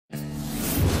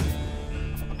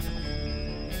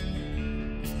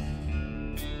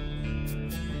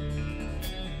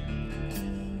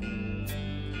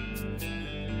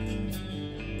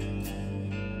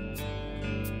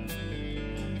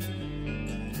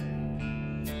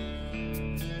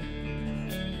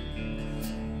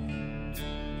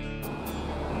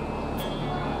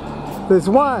There's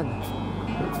one.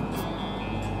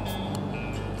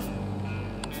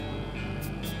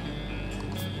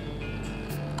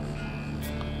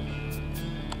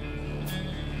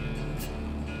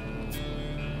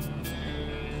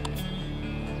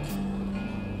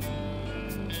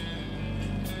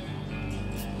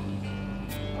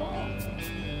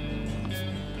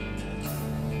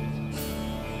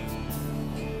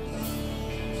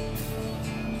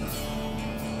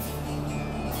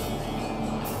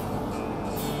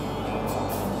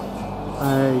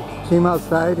 I came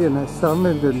outside and I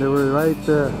summoned and they were right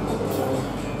there.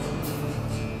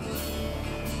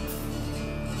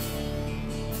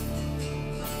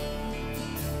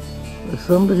 There's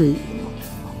somebody.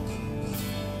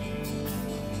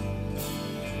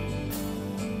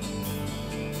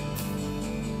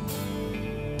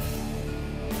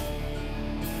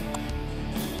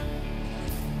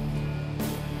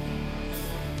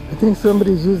 I think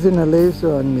somebody's using a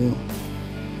laser on me.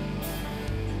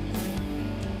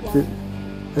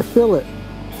 I feel it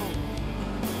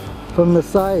from the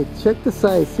side. Check the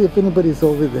side, see if anybody's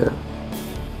over there.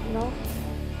 No.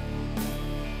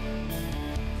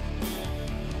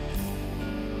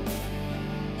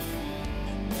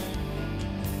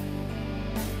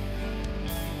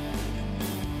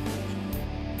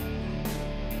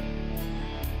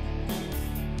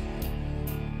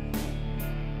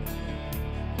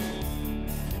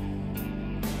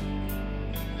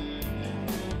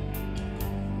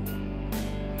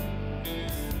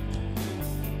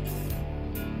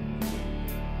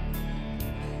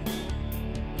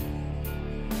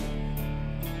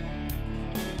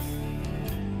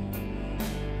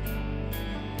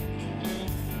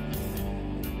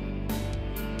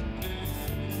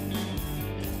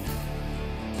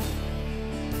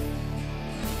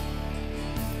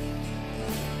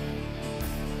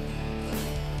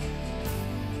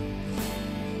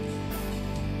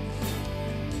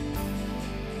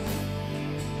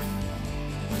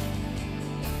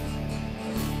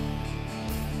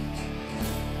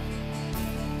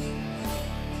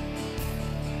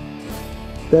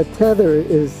 That tether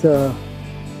is,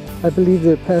 I believe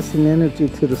they're passing energy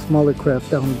to the smaller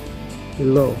craft down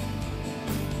below,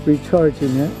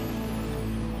 recharging it.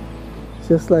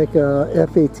 Just like a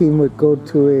F-18 would go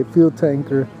to a fuel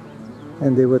tanker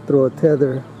and they would throw a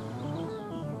tether,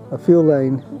 a fuel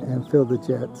line, and fill the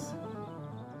jets.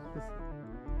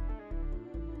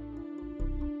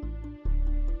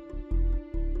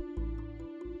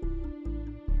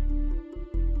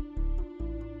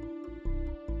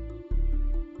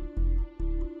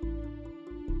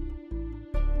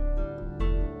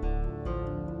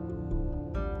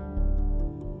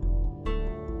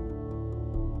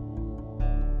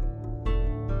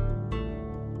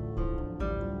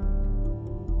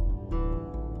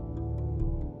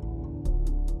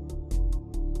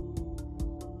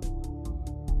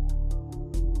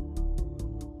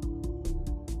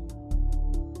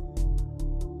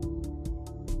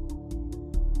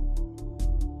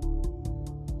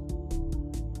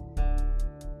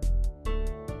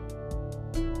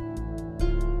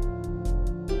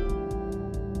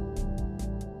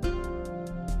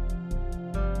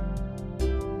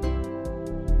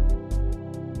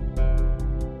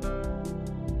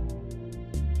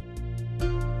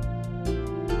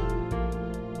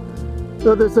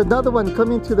 So there's another one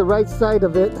coming to the right side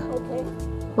of it. Okay.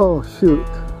 Oh shoot.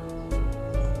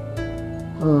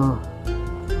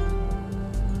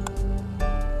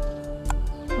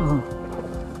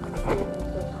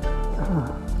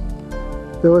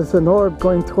 There was an orb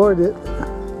going toward it,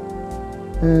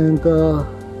 and Are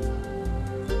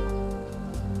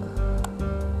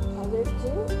there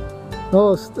two?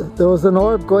 no, there was an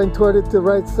orb going toward it to the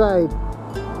right side.